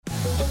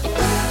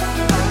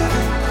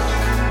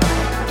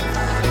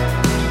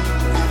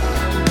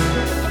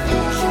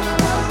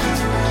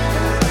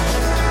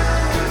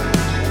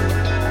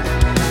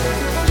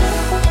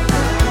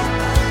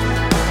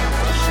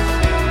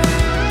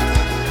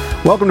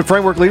Welcome to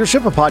Framework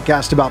Leadership, a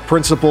podcast about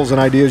principles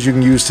and ideas you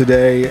can use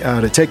today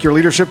to take your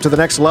leadership to the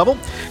next level.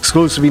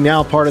 Exclusively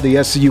now part of the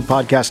SCU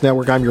Podcast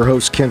Network. I'm your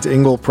host, Kent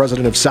Ingle,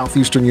 president of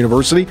Southeastern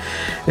University.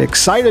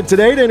 Excited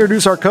today to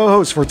introduce our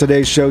co-host for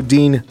today's show,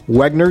 Dean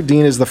Wegner.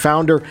 Dean is the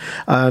founder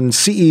and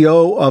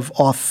CEO of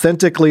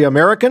Authentically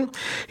American.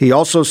 He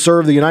also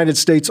served the United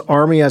States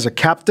Army as a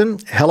captain,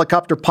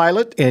 helicopter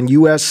pilot, and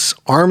U.S.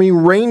 Army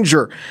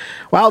Ranger.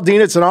 Wow,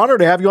 Dean, it's an honor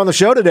to have you on the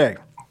show today.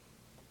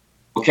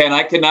 Well, Ken,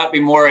 I could not be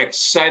more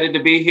excited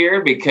to be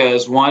here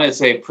because, one, it's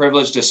a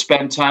privilege to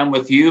spend time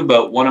with you,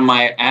 but one of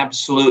my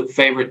absolute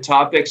favorite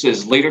topics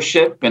is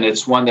leadership, and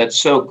it's one that's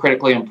so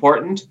critically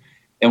important,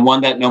 and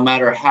one that no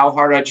matter how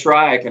hard I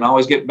try, I can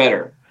always get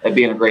better at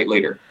being a great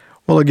leader.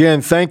 Well,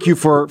 again, thank you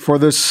for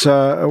this,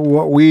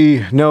 what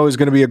we know is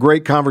going to be a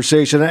great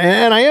conversation.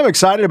 And I am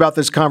excited about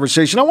this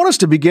conversation. I want us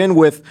to begin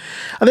with,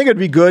 I think it'd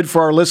be good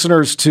for our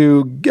listeners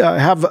to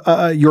have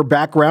your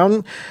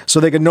background so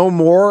they can know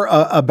more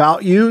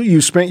about you.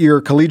 You spent your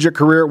collegiate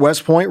career at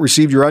West Point,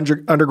 received your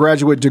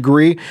undergraduate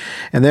degree,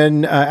 and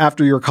then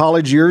after your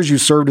college years, you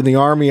served in the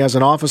Army as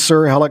an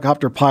officer,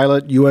 helicopter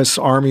pilot, U.S.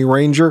 Army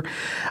Ranger.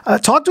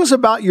 Talk to us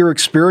about your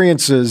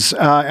experiences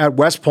at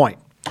West Point.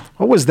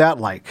 What was that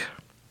like?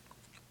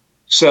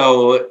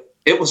 So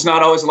it was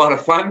not always a lot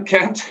of fun,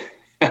 Kent.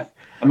 I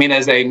mean,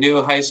 as a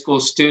new high school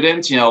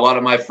student, a lot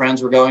of my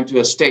friends were going to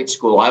a state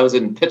school. I was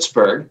in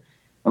Pittsburgh.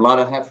 A lot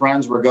of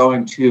friends were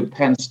going to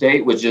Penn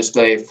State, which is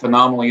a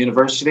phenomenal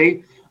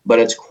university, but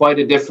it's quite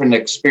a different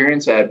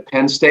experience at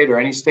Penn State or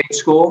any state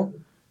school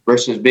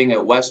versus being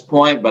at West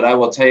Point. But I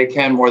will tell you,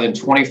 Ken, more than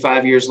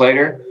 25 years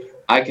later,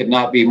 I could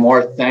not be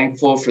more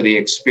thankful for the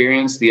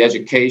experience, the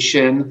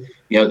education,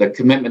 the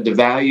commitment to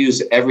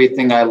values,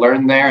 everything I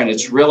learned there. And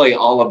it's really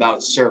all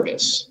about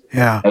service.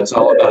 Yeah. It's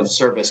all about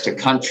service to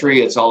country.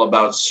 It's all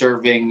about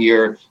serving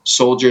your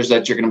soldiers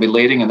that you're going to be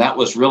leading. And that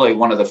was really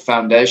one of the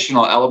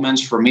foundational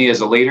elements for me as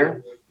a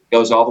leader. It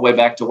goes all the way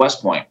back to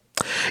West Point.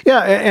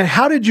 Yeah. And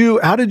how did you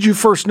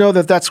first know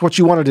that that's what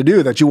you wanted to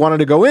do, that you wanted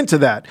to go into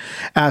that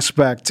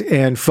aspect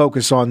and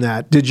focus on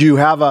that? Did you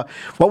have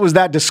what was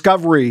that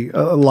discovery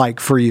like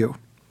for you?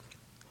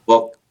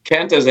 Well,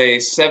 Kent, as a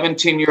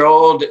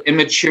 17-year-old,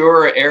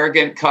 immature,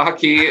 arrogant,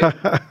 cocky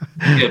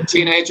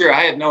teenager,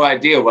 I had no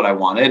idea what I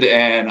wanted.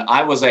 And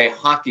I was a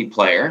hockey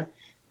player.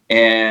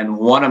 And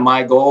one of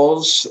my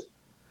goals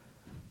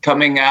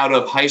coming out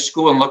of high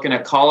school and looking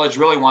at college,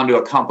 really wanted to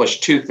accomplish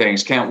two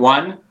things. Kent,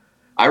 one,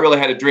 I really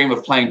had a dream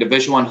of playing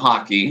Division I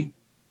hockey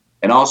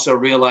and also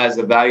realized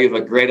the value of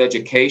a great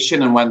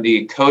education. And when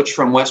the coach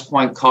from West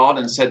Point called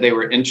and said they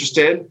were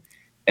interested,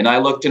 and I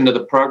looked into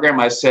the program,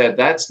 I said,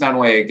 that's not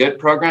only a good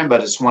program,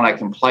 but it's one I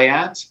can play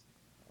at.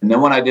 And then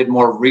when I did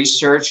more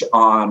research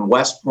on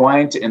West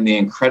Point and the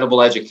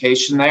incredible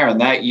education there, and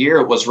that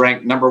year it was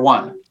ranked number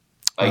one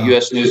by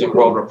U.S. News and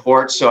World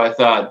Report. So I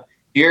thought,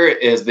 here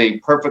is the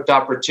perfect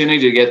opportunity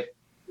to get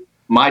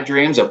my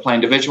dreams of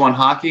playing Division I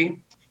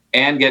hockey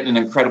and getting an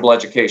incredible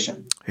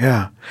education.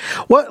 Yeah.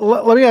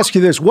 Let me ask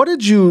you this. What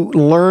did you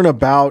learn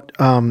about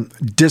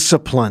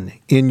discipline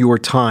in your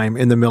time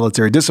in the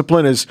military?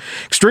 Discipline is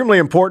extremely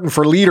important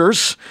for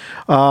leaders.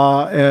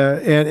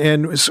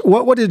 And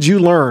what did you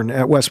learn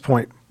at West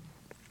Point?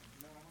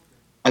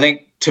 I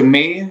think, to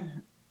me,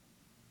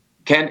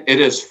 Ken, it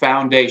is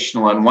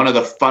foundational. And one of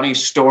the funny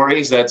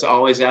stories that's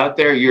always out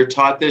there, you're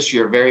taught this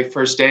your very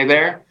first day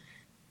there,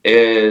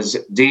 is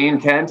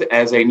Dean, Kent,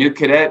 as a new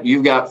cadet,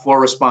 you've got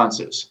 4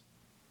 responses.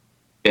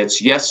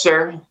 It's yes,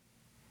 sir,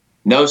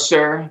 no,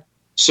 sir,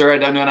 I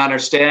don't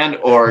understand,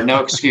 or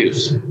no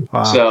excuse.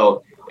 Wow.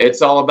 So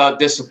it's all about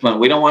discipline.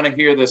 We don't want to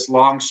hear this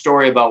long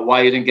story about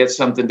why you didn't get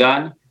something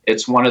done.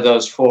 It's one of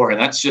those 4.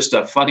 And that's just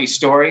a funny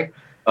story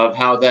of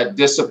how that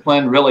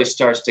discipline really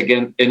starts to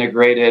get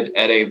integrated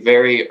at a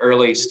very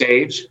early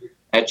stage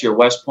at your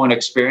West Point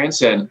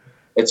experience. And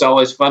it's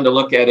always fun to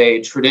look at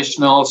a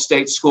traditional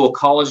state school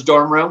college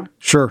dorm room.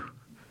 Sure.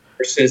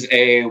 Versus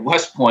a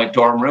West Point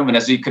dorm room. And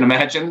as you can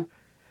imagine,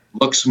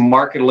 looks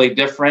markedly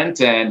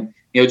different. And,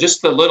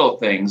 just the little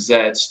things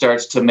that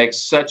starts to make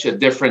such a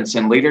difference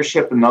in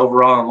leadership and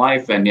overall in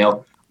life. And,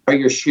 are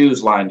your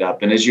shoes lined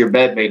up? And is your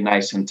bed made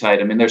nice and tight?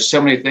 I mean, there's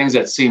so many things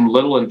that seem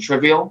little and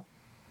trivial,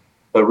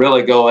 but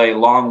really go a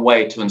long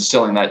way to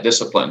instilling that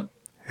discipline.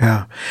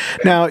 Yeah.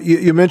 Now,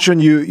 you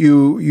mentioned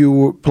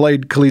you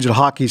played collegiate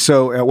hockey,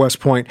 so at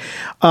West Point.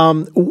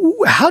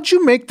 How'd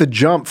you make the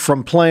jump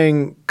from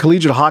playing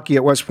collegiate hockey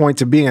at West Point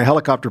to being a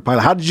helicopter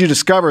pilot? How did you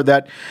discover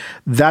that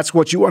that's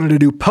what you wanted to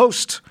do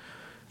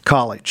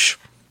post-college?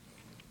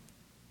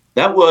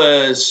 That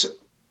was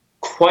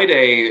quite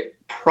a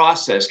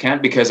process,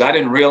 Kent, because I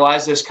didn't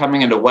realize this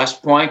coming into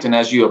West Point. And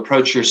as you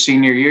approach your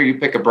senior year, you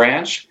pick a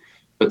branch.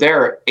 But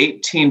there are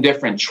 18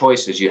 different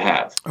choices you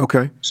have.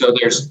 Okay. So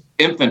there's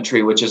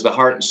infantry, which is the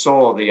heart and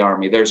soul of the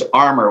Army. There's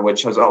armor,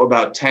 which is all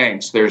about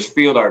tanks. There's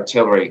field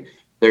artillery.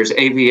 There's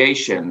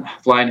aviation,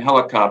 flying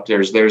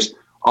helicopters. There's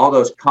all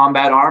those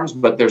combat arms,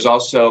 but there's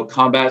also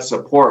combat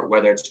support,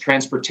 whether it's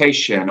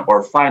transportation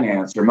or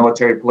finance or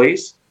military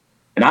police.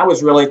 And I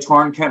was really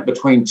torn, Kent,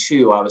 between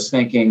 2. I was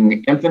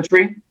thinking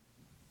infantry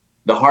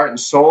the heart and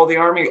soul of the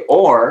Army,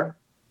 or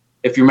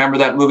if you remember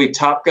that movie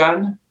Top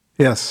Gun,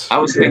 yes, I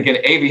was thinking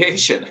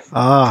aviation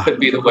could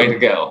be the way to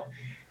go.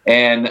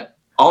 And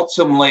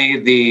ultimately,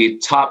 the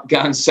Top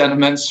Gun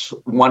sentiments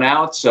won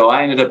out, so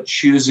I ended up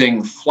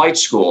choosing flight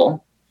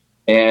school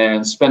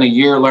and spent a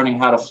year learning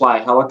how to fly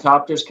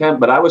helicopters, Ken.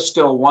 But I was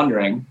still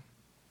wondering,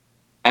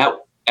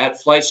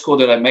 at flight school,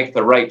 did I make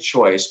the right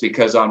choice?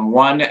 Because on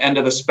one end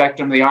of the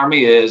spectrum of the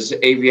Army is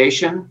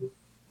aviation.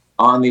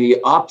 On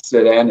the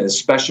opposite end is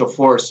special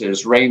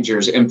forces,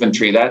 Rangers,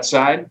 infantry, that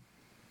side.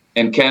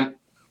 And Ken,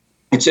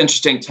 it's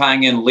interesting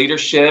tying in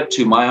leadership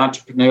to my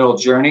entrepreneurial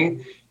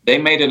journey. They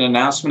made an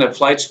announcement at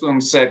flight school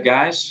and said,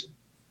 guys,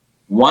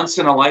 once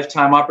in a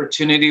lifetime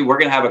opportunity, we're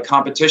going to have a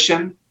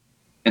competition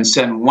and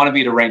send one of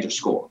you to Ranger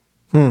School.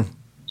 I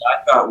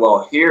thought,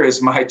 well, here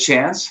is my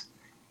chance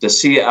to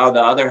see how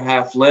the other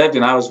half lived.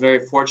 And I was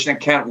very fortunate.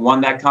 Kent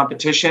won that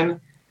competition,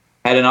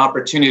 had an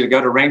opportunity to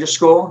go to Ranger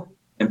School,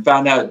 and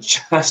found out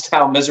just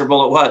how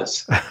miserable it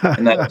was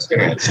in that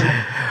experience.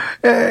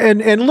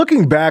 And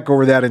looking back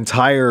over that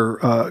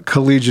entire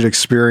collegiate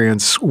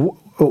experience,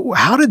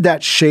 how did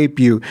that shape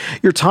you?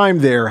 Your time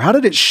there, how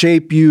did it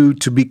shape you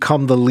to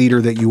become the leader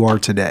that you are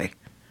today?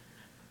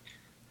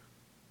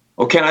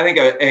 Well, Ken, I think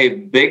a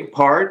big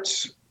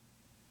part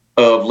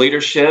of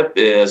leadership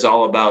is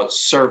all about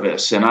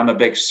service, and I'm a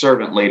big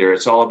servant leader.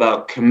 It's all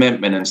about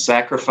commitment and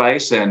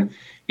sacrifice, and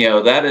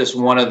that is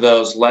one of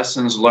those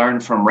lessons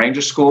learned from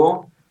Ranger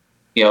School.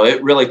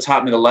 It really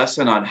taught me the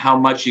lesson on how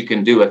much you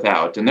can do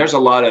without. And there's a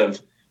lot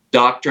of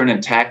doctrine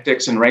and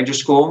tactics in Ranger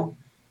School,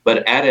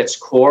 but at its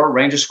core,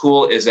 Ranger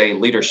School is a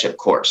leadership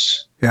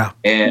course. Yeah.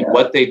 And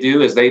what they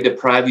do is they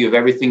deprive you of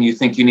everything you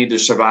think you need to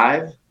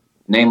survive,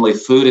 namely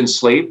food and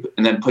sleep,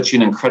 and then put you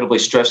in incredibly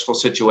stressful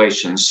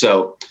situations.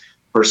 So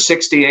for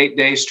 68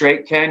 days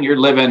straight, Ken, you're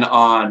living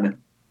on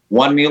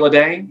one meal a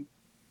day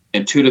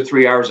and 2 to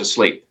 3 hours of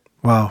sleep.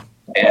 Wow.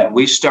 And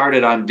we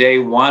started on day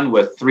one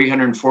with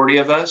 340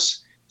 of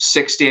us.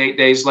 68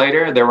 days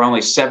later, there were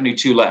only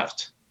 72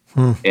 left.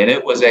 And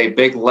it was a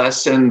big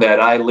lesson that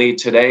I lead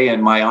today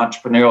in my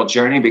entrepreneurial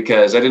journey,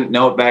 because I didn't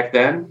know it back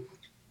then.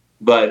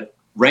 But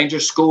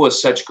Ranger School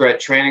was such great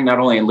training, not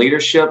only in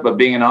leadership, but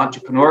being an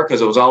entrepreneur,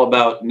 because it was all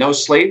about no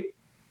sleep,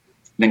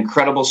 and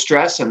incredible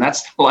stress. And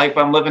that's the life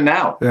I'm living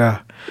now. Yeah.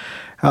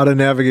 How to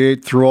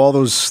navigate through all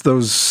those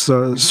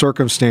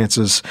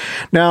circumstances.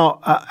 Now,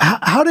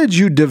 how did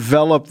you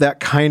develop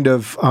that kind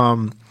of,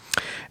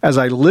 as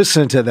I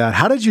listened to that,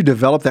 how did you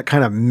develop that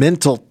kind of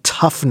mental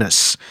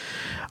toughness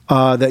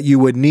that you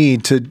would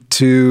need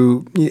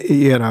to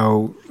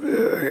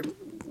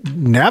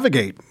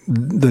navigate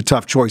the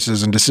tough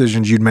choices and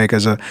decisions you'd make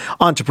as an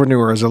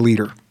entrepreneur, as a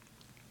leader?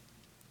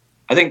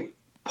 I think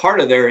part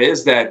of there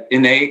is that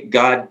innate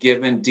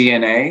God-given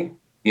DNA,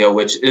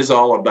 which is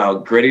all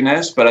about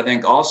grittiness. But I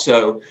think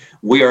also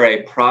we are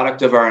a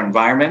product of our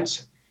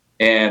environment.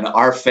 And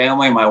our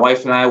family, my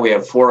wife and I, we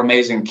have 4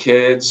 amazing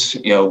kids.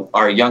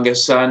 Our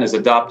youngest son is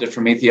adopted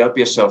from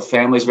Ethiopia, so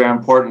family is very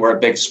important. We're a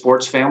big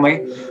sports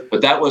family.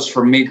 But that was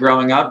for me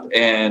growing up.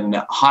 And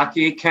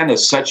hockey, Ken,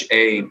 is such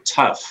a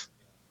tough,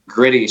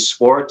 gritty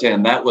sport.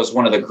 And that was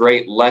one of the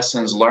great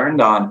lessons learned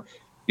on,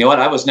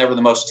 I was never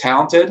the most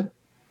talented,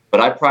 but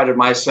I prided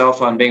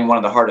myself on being one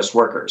of the hardest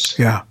workers.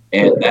 Yeah.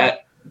 And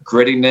that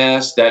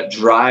grittiness, that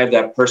drive,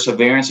 that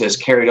perseverance has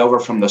carried over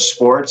from the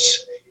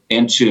sports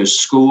into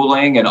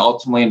schooling and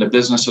ultimately into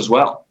business as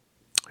well.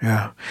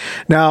 Yeah.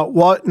 Now,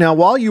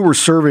 while you were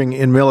serving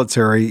in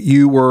military,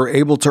 you were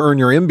able to earn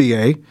your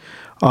MBA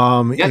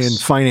in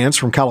finance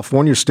from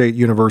California State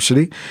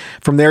University.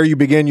 From there, you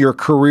began your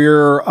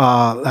career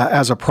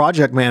as a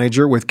project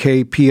manager with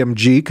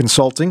KPMG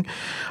Consulting,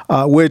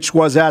 which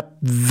was at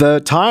the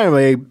time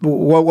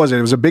what was it?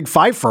 It was a big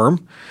 5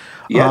 firm.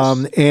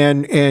 Yes.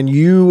 And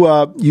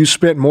you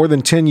spent more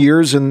than 10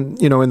 years in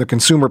the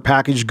consumer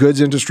packaged goods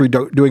industry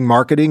doing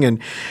marketing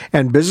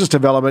and business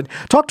development.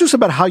 Talk to us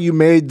about how you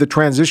made the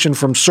transition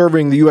from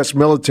serving the U.S.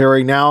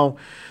 military now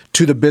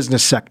to the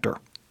business sector.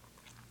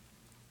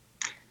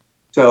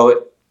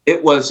 So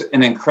it was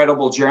an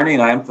incredible journey,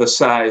 and I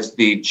emphasize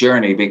the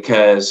journey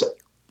because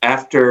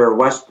after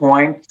West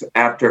Point,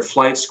 after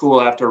flight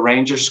school, after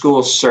Ranger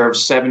School, served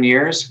 7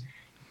 years.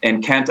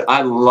 And Kent,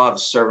 I love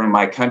serving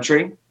my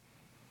country,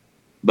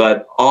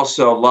 but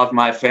also love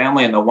my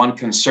family. And the one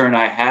concern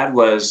I had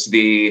was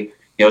the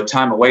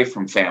time away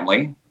from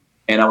family.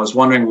 And I was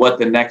wondering what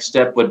the next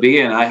step would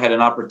be. And I had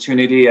an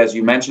opportunity, as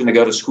you mentioned, to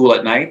go to school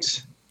at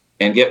night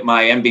and get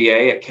my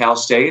MBA at Cal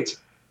State.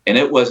 And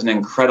it was an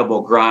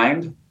incredible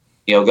grind,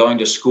 going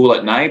to school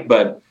at night.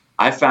 But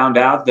I found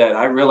out that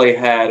I really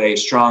had a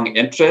strong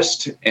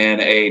interest and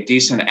a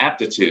decent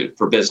aptitude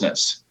for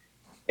business.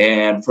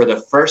 And for the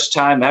first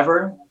time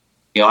ever,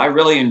 I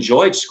really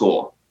enjoyed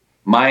school.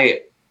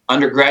 My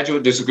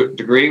undergraduate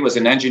degree was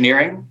in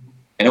engineering,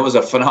 and it was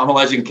a phenomenal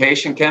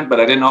education, Kent, but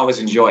I didn't always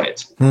enjoy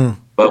it.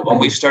 But when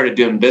we started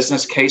doing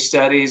business case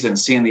studies and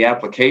seeing the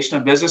application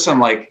of business, I'm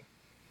like,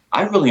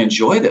 I really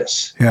enjoy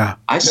this. Yeah.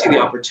 I see the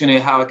opportunity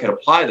how I could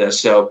apply this.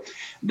 So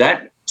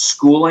that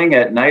schooling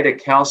at night at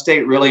Cal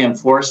State really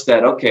enforced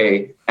that,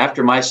 okay,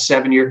 after my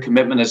 7-year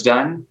commitment is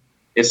done,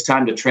 it's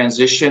time to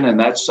transition. And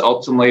that's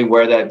ultimately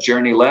where that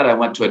journey led. I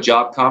went to a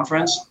job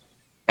conference,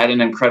 had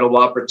an incredible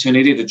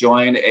opportunity to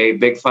join a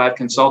Big Five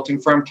consulting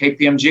firm,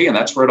 KPMG, and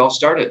that's where it all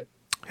started.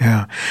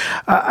 Yeah.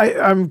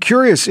 I'm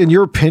curious, in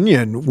your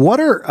opinion, what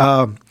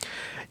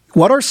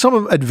are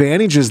some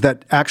advantages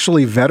that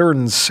actually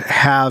veterans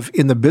have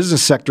in the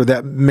business sector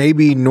that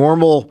maybe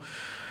normal,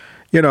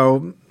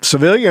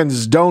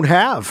 civilians don't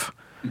have?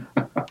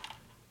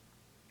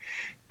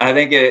 I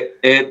think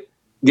it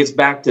gets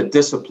back to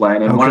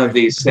discipline. And one of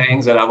these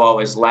sayings that I've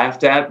always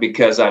laughed at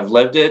because I've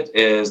lived it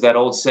is that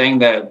old saying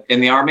that in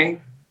the Army,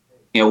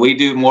 we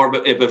do more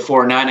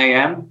before 9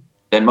 a.m.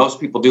 than most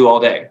people do all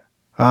day.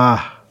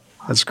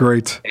 That's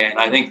great. And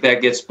I think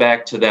that gets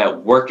back to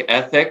that work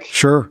ethic.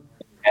 Sure.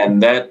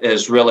 And that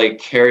is really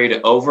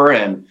carried over.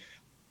 And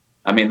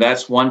I mean,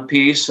 that's one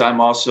piece. I'm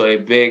also a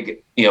big,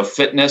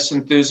 fitness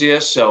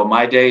enthusiast. So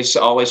my days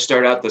always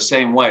start out the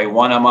same way.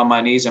 One, I'm on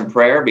my knees in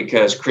prayer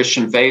because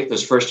Christian faith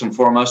is first and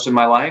foremost in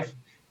my life.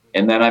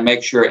 And then I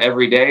make sure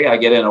every day I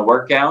get in a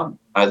workout.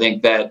 I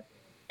think that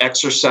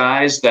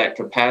exercise, that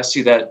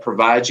capacity that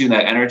provides you,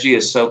 that energy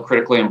is so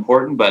critically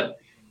important. But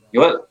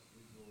you know what?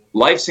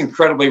 Life's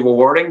incredibly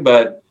rewarding,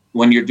 but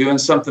when you're doing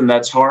something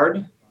that's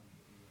hard,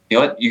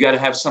 you got to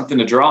have something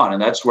to draw on.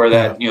 And that's where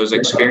that, those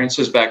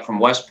experiences back from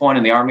West Point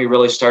and the Army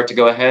really start to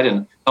go ahead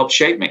and help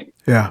shape me.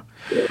 Yeah.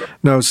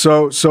 No,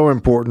 so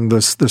important,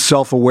 the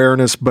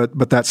self-awareness,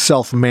 but that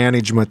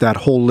self-management, that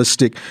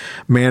holistic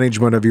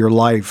management of your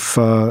life,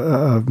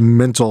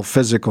 mental,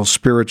 physical,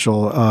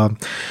 spiritual.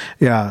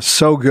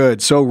 So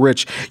good, so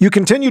rich. You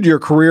continued your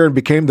career and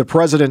became the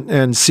president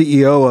and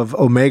CEO of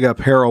Omega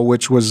Apparel,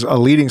 which was a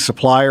leading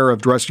supplier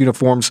of dress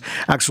uniforms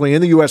actually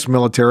in the U.S.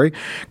 military.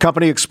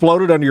 Company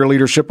exploded under your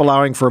leadership,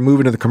 allowing for a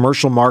move into the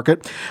commercial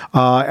market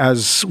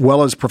as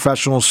well as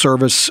professional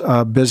service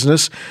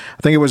business.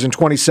 I think it was in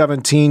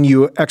 2017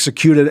 you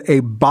executed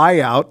a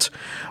buyout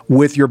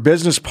with your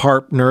business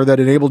partner that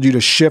enabled you to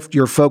shift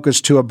your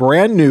focus to a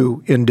brand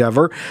new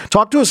endeavor.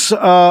 Talk to us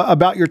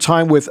about your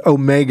time with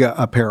Omega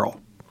Apparel.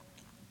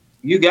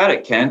 You got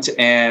it, Kent.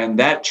 And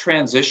that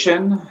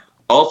transition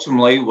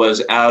ultimately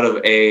was out of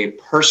a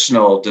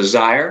personal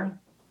desire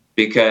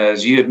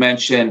because you had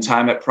mentioned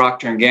time at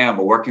Procter &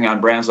 Gamble, working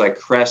on brands like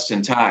Crest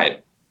and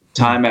Tide,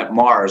 time at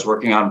Mars,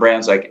 working on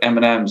brands like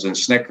M&M's and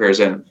Snickers.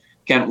 And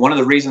Kent, one of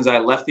the reasons I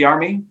left the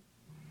Army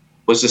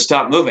was to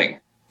stop moving.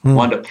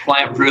 Wanted to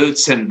plant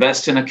roots,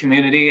 invest in a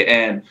community,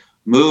 and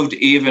moved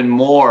even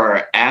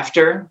more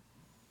after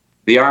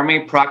the Army.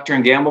 Procter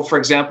 & Gamble, for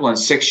example, in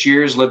 6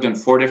 years, lived in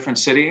 4 different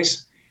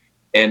cities.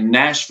 And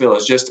Nashville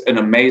is just an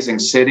amazing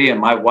city. And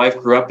my wife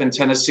grew up in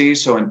Tennessee.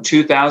 So in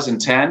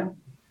 2010,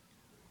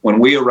 when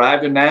we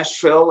arrived in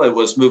Nashville, it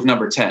was move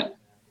number 10.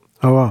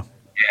 Oh, wow.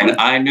 And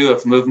I knew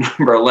if move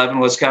number 11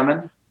 was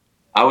coming,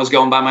 I was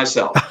going by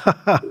myself.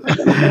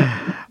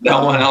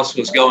 No one else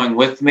was going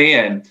with me.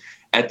 And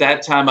at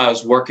that time, I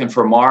was working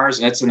for Mars,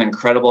 and it's an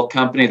incredible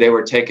company. They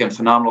were taking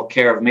phenomenal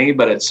care of me.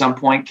 But at some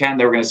point, Ken,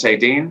 they were going to say,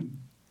 Dean,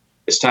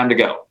 it's time to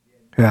go.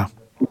 Yeah.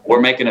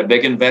 We're making a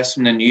big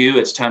investment in you.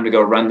 It's time to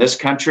go run this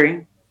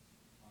country,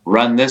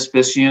 run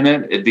this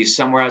unit. It'd be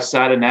somewhere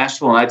outside of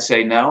Nashville, and I'd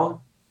say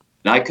no.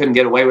 And I couldn't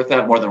get away with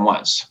that more than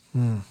once.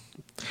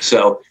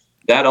 So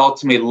that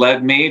ultimately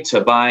led me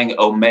to buying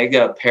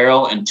Omega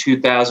Apparel in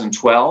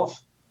 2012.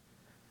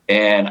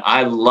 And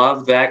I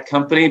love that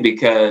company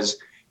because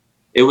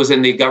it was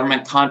in the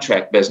government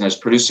contract business,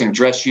 producing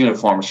dress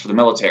uniforms for the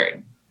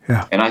military.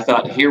 Yeah. And I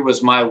thought here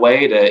was my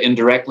way to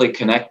indirectly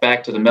connect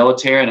back to the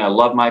military. And I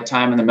love my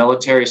time in the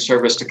military,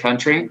 service to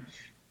country.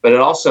 But it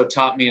also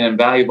taught me an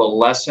invaluable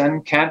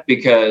lesson, Kent,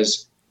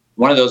 because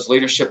one of those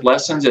leadership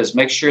lessons is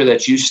make sure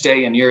that you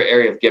stay in your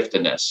area of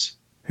giftedness.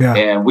 Yeah.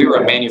 And we were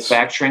a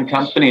manufacturing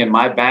company, and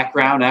my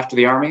background after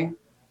the Army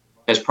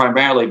has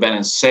primarily been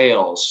in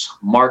sales,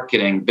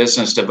 marketing,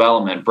 business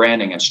development,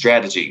 branding, and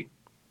strategy.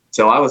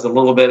 So I was a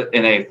little bit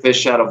in a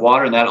fish out of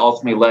water, and that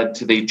ultimately led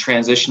to the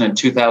transition in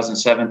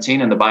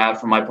 2017 and the buyout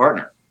from my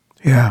partner.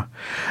 Yeah.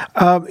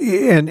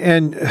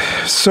 And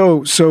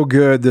so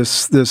good,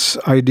 this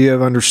idea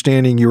of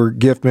understanding your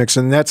gift mix.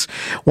 And that's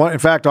one, in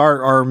fact,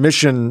 our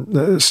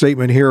mission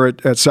statement here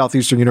at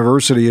Southeastern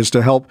University is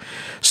to help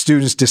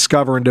students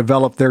discover and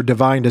develop their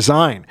divine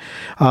design,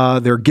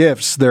 their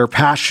gifts, their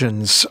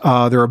passions,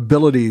 their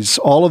abilities,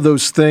 all of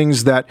those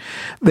things that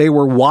they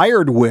were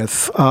wired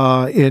with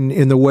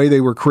in the way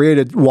they were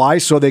created. Why?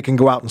 So they can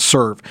go out and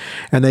serve,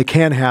 and they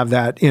can have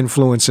that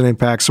influence and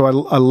impact. So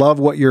I love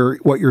what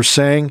you're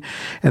saying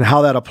and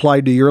how that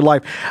applied to your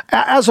life.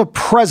 As a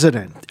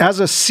president, as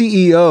a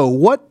CEO,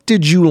 what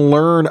did you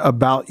learn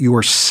about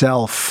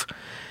yourself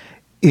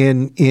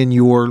in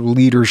your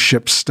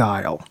leadership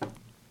style?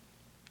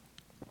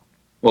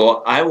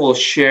 Well, I will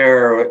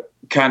share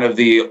kind of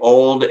the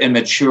old,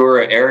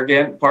 immature,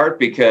 arrogant part,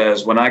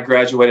 because when I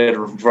graduated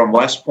from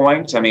West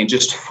Point, I mean,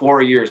 just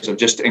 4 years of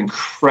just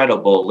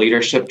incredible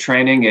leadership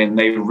training, and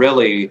they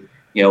really,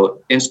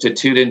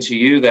 institute into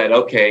you that,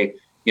 okay,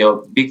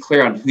 be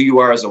clear on who you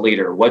are as a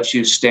leader, what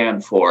you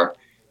stand for.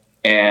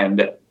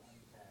 And,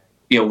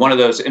 one of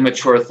those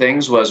immature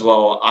things was,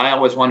 I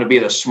always wanted to be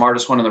the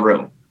smartest one in the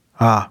room.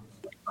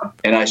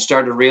 And I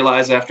started to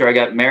realize after I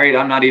got married,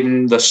 I'm not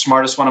even the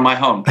smartest one in my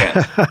home,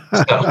 Ken.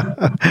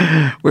 So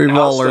we've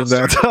all learned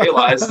that. I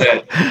realized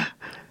that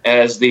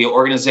as the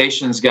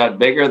organizations got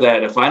bigger,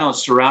 that if I don't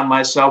surround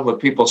myself with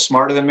people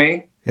smarter than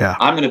me,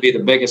 I'm going to be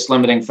the biggest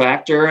limiting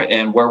factor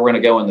and where we're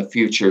going to go in the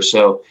future.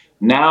 So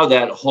now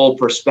that whole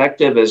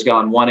perspective has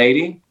gone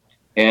 180.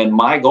 And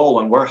my goal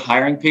when we're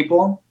hiring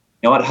people,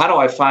 how do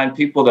I find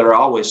people that are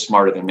always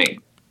smarter than me?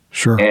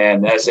 Sure.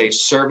 And as a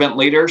servant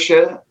leader,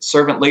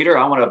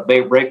 I want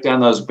to break down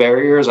those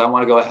barriers. I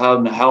want to go ahead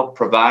and help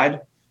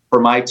provide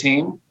for my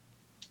team.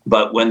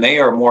 But when they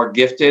are more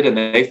gifted and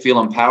they feel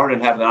empowered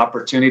and have an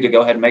opportunity to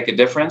go ahead and make a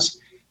difference,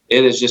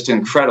 it is just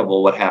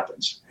incredible what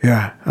happens.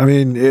 Yeah. I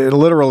mean, it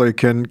literally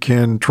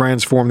can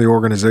transform the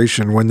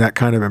organization when that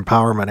kind of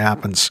empowerment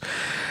happens.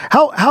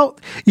 How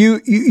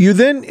you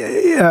then,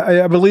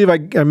 I believe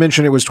I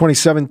mentioned it was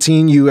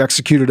 2017, you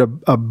executed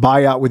a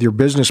buyout with your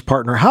business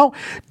partner. How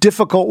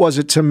difficult was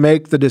it to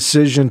make the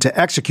decision to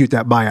execute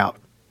that buyout?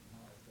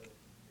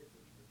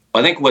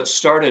 I think what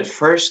started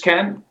first,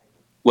 Ken,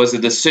 was a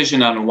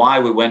decision on why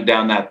we went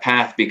down that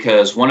path,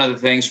 because one of the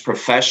things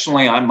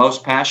professionally I'm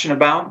most passionate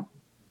about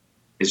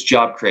is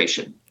job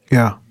creation.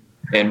 Yeah.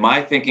 And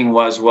my thinking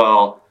was,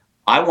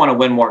 I want to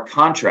win more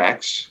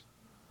contracts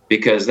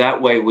because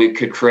that way we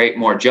could create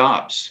more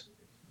jobs.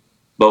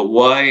 But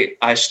what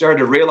I started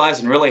to realize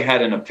and really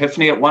had an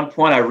epiphany at one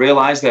point, I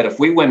realized that if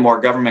we win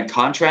more government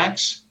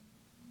contracts,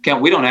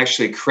 Ken, we don't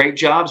actually create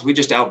jobs, we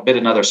just outbid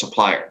another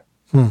supplier.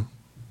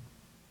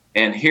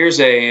 And here's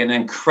an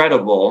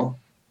incredible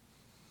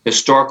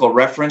historical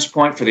reference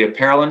point for the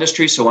apparel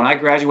industry. So when I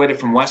graduated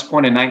from West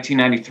Point in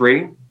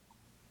 1993,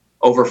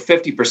 over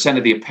 50%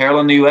 of the apparel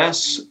in the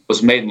U.S.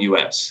 was made in the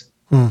U.S.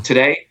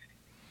 Today,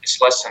 it's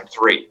less than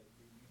 3%.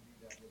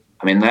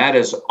 I mean, that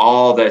is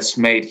all that's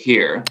made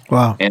here.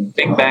 Wow. And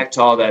think back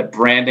to all that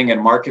branding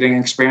and marketing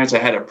experience I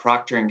had at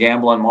Procter &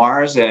 Gamble and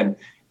Mars. And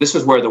this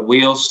is where the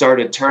wheels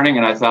started turning.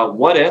 And I thought,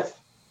 what if,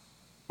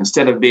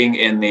 instead of being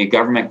in the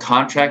government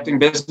contracting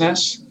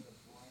business,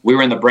 we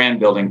were in the brand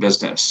building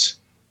business?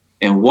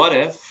 And what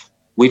if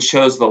we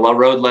chose the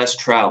road less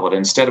traveled?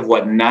 Instead of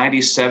what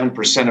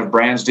 97% of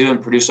brands do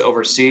and produce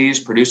overseas,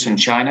 produce in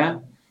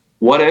China,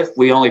 what if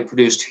we only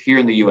produced here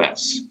in the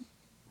U.S.?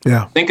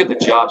 Yeah. Think of the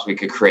jobs we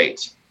could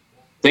create.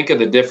 Think of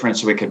the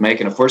difference we could make.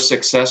 And if we're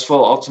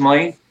successful,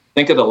 ultimately,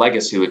 think of the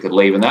legacy we could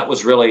leave. And that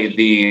was really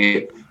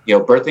the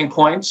birthing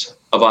point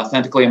of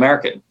Authentically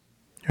American.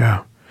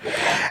 Yeah.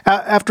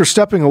 After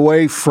stepping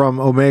away from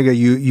Omega,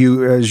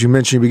 you as you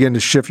mentioned, you began to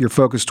shift your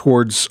focus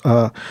towards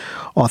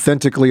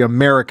Authentically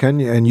American,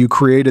 and you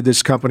created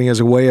this company as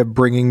a way of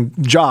bringing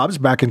jobs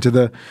back into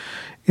the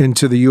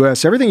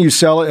U.S. Everything you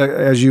sell,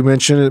 as you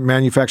mentioned,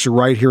 manufactured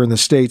right here in the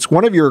States.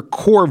 One of your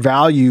core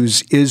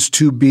values is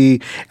to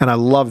be, and I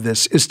love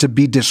this, is to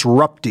be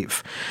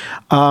disruptive.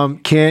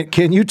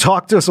 Can you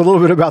talk to us a little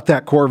bit about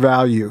that core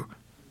value?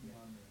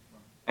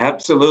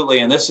 Absolutely.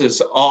 And this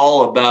is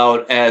all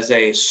about as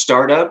a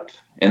startup.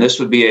 And this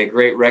would be a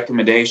great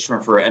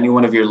recommendation for any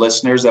one of your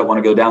listeners that want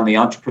to go down the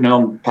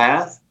entrepreneurial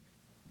path.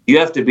 You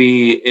have to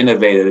be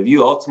innovative.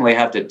 You ultimately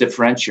have to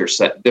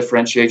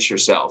differentiate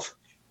yourself.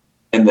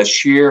 And the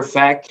sheer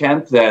fact,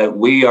 Kent, that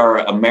we are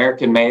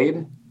American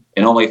made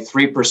and only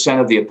 3%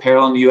 of the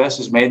apparel in the U.S.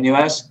 is made in the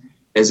U.S.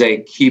 is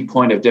a key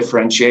point of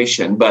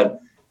differentiation. But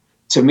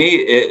to me,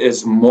 it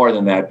is more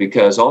than that,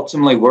 because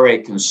ultimately we're a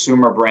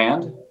consumer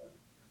brand.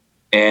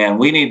 And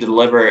we need to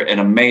deliver an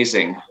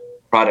amazing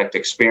product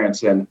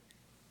experience. And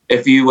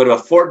if you would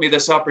afford me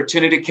this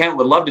opportunity, Kent,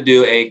 would love to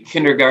do a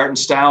kindergarten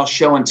style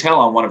show and tell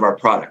on one of our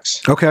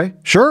products. Okay,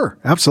 sure.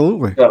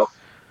 Absolutely. So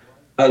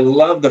I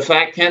love the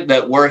fact, Kent,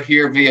 that we're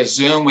here via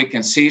Zoom. We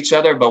can see each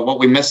other, but what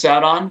we miss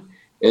out on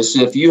is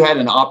if you had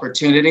an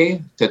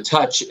opportunity to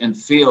touch and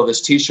feel this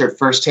t-shirt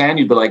firsthand,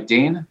 you'd be like,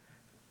 Dean,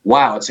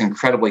 wow, it's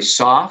incredibly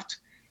soft.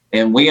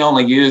 And we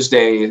only used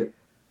a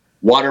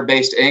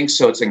water-based ink,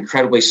 so it's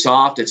incredibly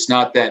soft. It's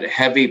not that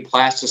heavy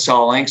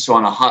plastisol ink, so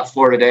on a hot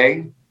floor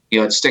today,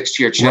 it sticks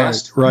to your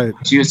chest. Right.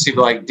 So you'd see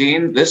like,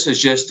 Dean, this is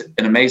just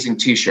an amazing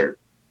t-shirt.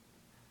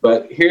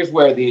 But here's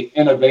where the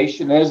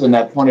innovation is and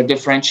that point of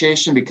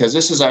differentiation, because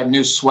this is our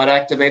new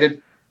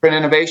sweat-activated print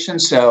innovation.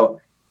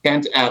 So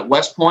Kent, at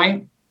West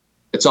Point,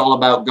 it's all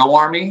about go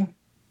Army,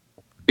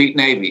 beat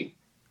Navy.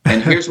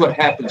 And here's what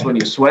happens when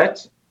you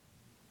sweat.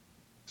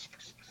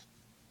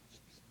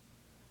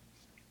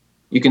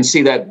 You can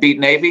see that beat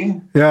Navy.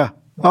 Yeah.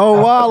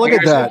 Oh, wow. Look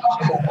at that.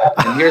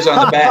 And here's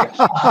on the back.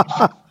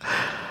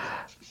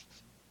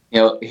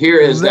 Here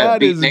is that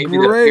beat Navy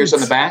that appears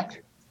on the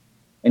back.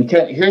 And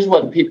here's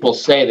what people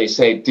say. They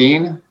say,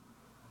 Dean,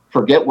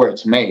 forget where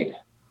it's made.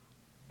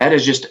 That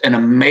is just an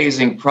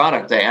amazing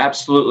product. They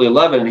absolutely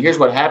love it. And here's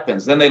what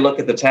happens. Then they look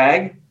at the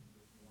tag.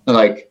 They're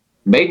like,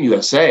 made in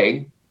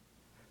USA.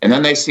 And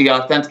then they see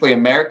Authentically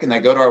American. They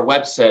go to our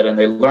website and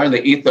they learn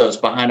the ethos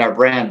behind our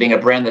brand, being a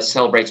brand that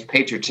celebrates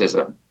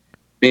patriotism.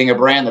 being a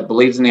brand that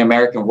believes in the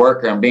American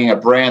worker and being a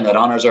brand that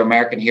honors our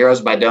American heroes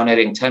by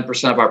donating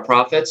 10% of our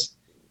profits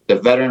to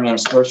veteran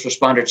and first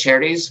responder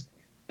charities,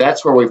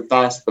 that's where we've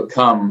fast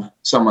become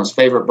someone's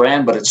favorite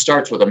brand, but it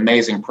starts with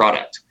amazing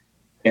product.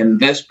 And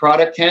this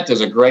product, Kent,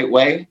 is a great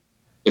way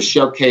to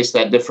showcase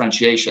that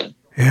differentiation.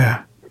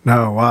 Yeah.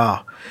 No,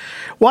 wow.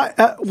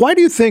 Why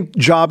do you think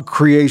job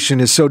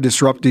creation is so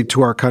disruptive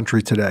to our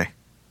country today?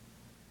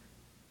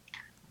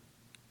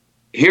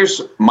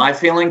 Here's my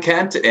feeling,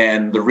 Kent,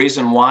 and the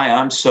reason why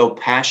I'm so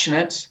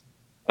passionate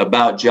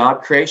about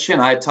job creation.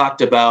 I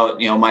talked about,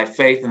 my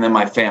faith and then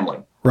my family.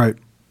 Right.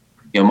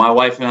 My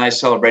wife and I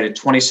celebrated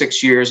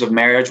 26 years of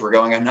marriage. We're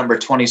going on number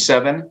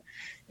 27.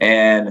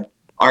 And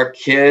our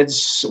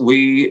kids,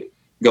 we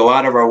go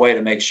out of our way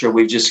to make sure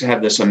we just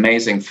have this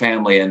amazing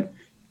family. And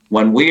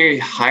when we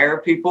hire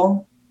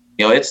people,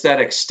 it's that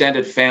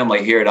extended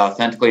family here at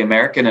Authentically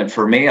American. And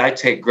for me, I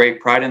take great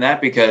pride in that,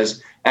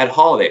 because at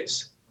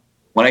holidays,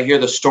 when I hear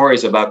the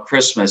stories about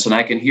Christmas and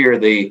I can hear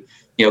the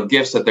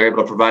gifts that they're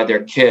able to provide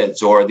their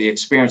kids or the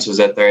experiences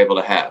that they're able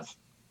to have,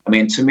 I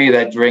mean, to me,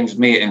 that brings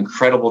me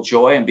incredible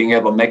joy and being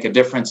able to make a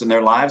difference in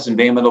their lives and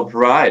being able to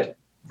provide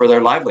for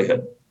their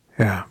livelihood.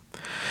 Yeah.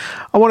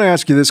 I want to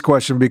ask you this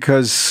question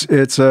because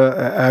it's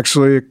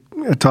actually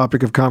a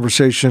topic of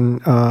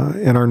conversation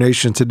in our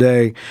nation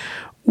today.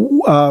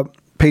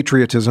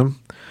 Patriotism.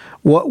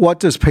 What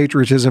does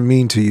patriotism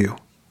mean to you?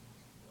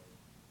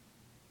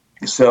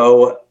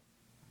 So,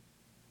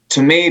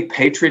 to me,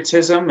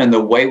 patriotism and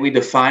the way we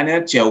define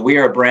it, we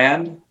are a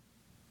brand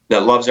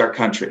that loves our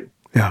country.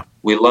 Yeah.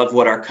 We love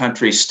what our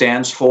country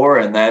stands for,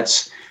 and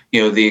that's,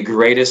 the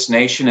greatest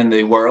nation in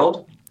the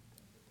world.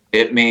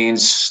 It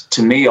means,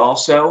 to me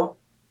also,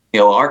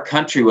 our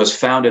country was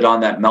founded on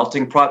that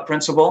melting pot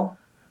principle.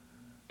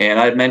 And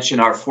I'd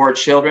mentioned our 4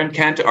 children,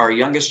 Kent, our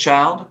youngest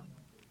child,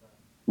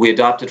 we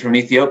adopted from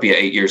Ethiopia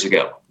 8 years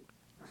ago.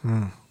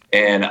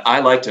 And I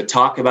like to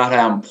talk about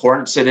how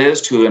important it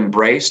is to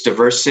embrace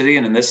diversity,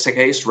 and in this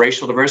case,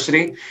 racial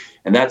diversity.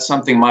 And that's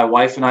something my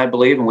wife and I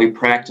believe and we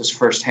practice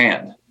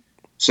firsthand.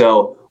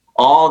 So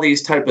all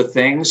these type of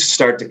things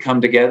start to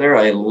come together.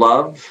 I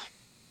love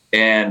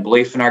and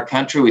belief in our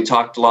country. We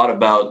talked a lot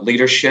about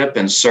leadership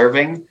and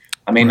serving.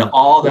 I mean,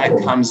 all that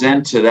comes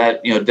into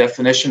that,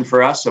 definition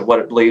for us of what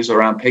it believes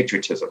around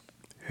patriotism.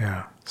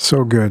 Yeah.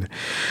 So good.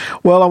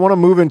 Well, I want to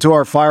move into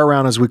our fire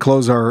round as we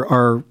close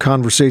our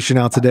conversation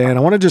out today. And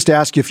I want to just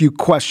ask you a few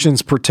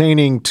questions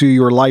pertaining to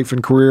your life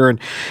and career and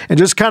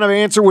just kind of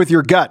answer with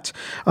your gut.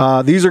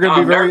 These are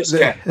going to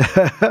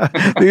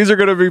be these are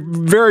going to be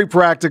very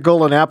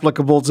practical and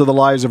applicable to the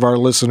lives of our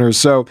listeners.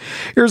 So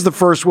here's the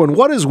first one.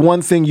 What is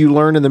one thing you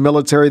learned in the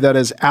military that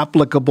is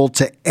applicable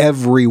to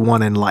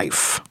everyone in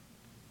life?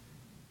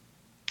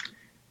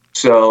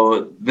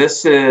 So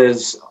this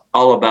is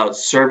all about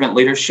servant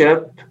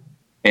leadership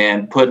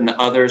and putting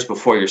others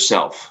before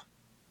yourself.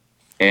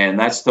 And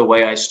that's the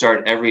way I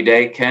start every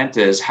day, Kent,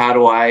 is how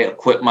do I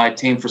equip my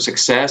team for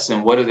success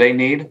and what do they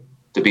need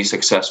to be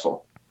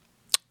successful?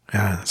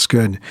 Yeah, that's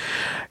good.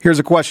 Here's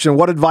a question.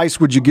 What advice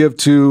would you give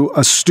to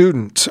a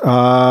student?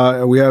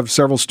 We have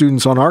several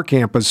students on our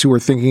campus who are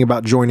thinking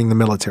about joining the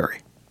military.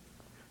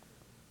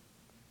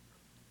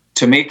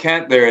 To me,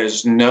 Kent, there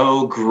is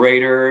no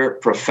greater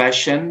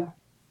profession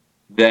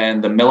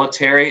than the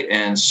military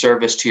and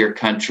service to your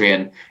country.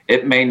 And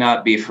it may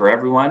not be for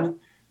everyone,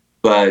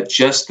 but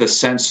just the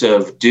sense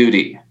of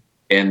duty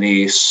and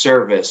the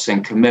service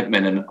and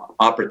commitment and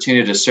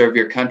opportunity to serve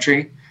your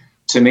country,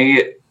 to me,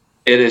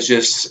 it is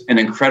just an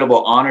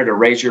incredible honor to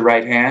raise your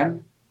right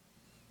hand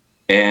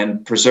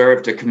and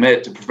preserve, to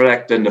commit, to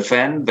protect and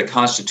defend the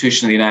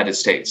Constitution of the United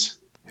States.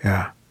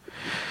 Yeah.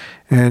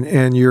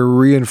 And you're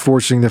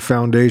reinforcing the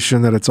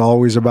foundation that it's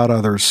always about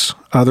others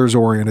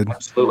oriented.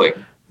 Absolutely.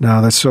 No,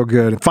 that's so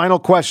good. Final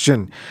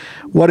question.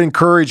 What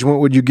encouragement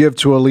would you give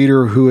to a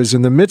leader who is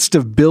in the midst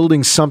of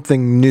building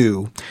something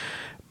new,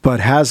 but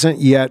hasn't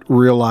yet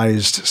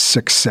realized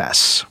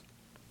success?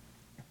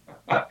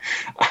 I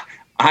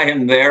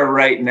am there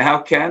right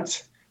now,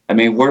 Kent. I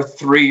mean, we're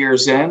 3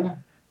 years in,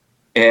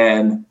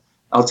 and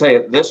I'll tell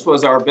you, this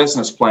was our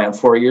business plan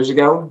 4 years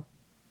ago.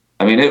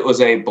 I mean, it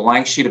was a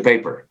blank sheet of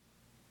paper.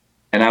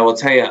 And I will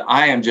tell you,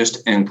 I am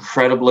just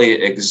incredibly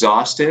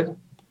exhausted,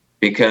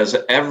 because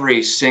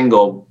every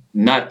single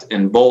nut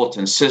and bolt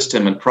and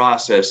system and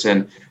process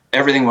and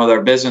everything with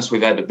our business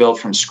we've had to build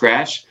from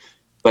scratch.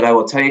 But I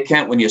will tell you,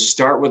 Kent, when you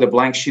start with a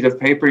blank sheet of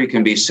paper, you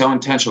can be so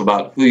intentional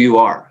about who you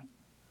are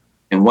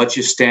and what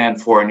you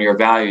stand for and your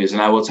values.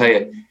 And I will tell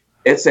you,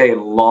 it's a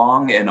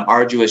long and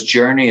arduous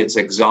journey. It's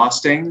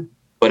exhausting,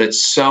 but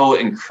it's so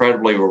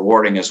incredibly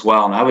rewarding as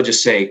well. And I would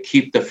just say,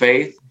 keep the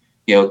faith.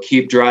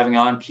 Keep driving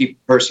on, keep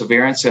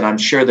perseverance. And I'm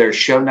sure there's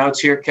show notes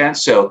here, Kent.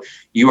 So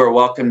you are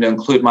welcome to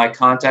include my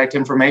contact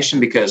information,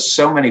 because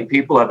so many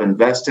people have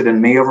invested in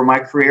me over my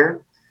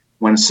career.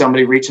 When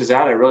somebody reaches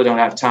out, I really don't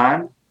have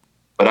time,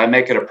 but I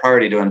make it a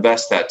priority to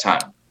invest that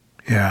time.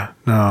 Yeah,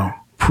 no,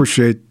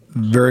 appreciate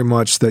very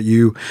much that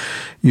you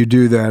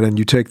do that and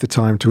you take the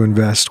time to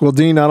invest. Well,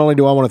 Dean, not only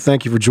do I want to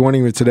thank you for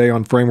joining me today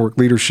on Framework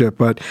Leadership,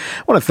 but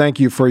I want to thank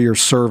you for your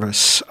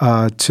service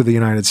to the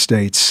United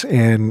States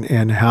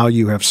and how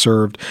you have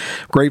served.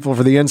 Grateful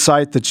for the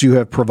insight that you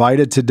have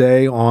provided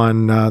today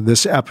on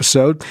this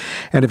episode.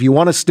 And if you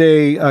want to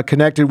stay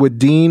connected with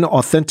Dean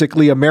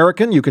Authentically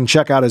American, you can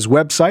check out his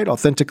website,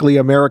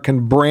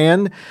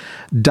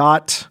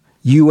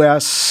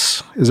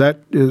 authenticallyamericanbrand.us.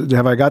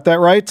 Have I got that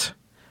right?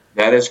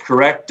 That is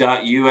correct.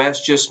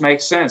 .us just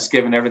makes sense,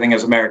 given everything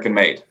is American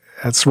made.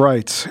 That's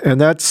right. And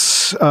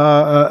that's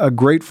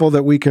grateful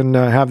that we can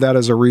have that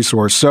as a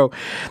resource. So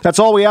that's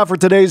all we have for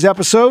today's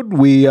episode.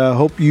 We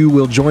hope you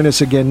will join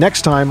us again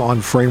next time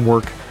on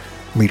Framework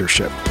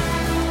Leadership.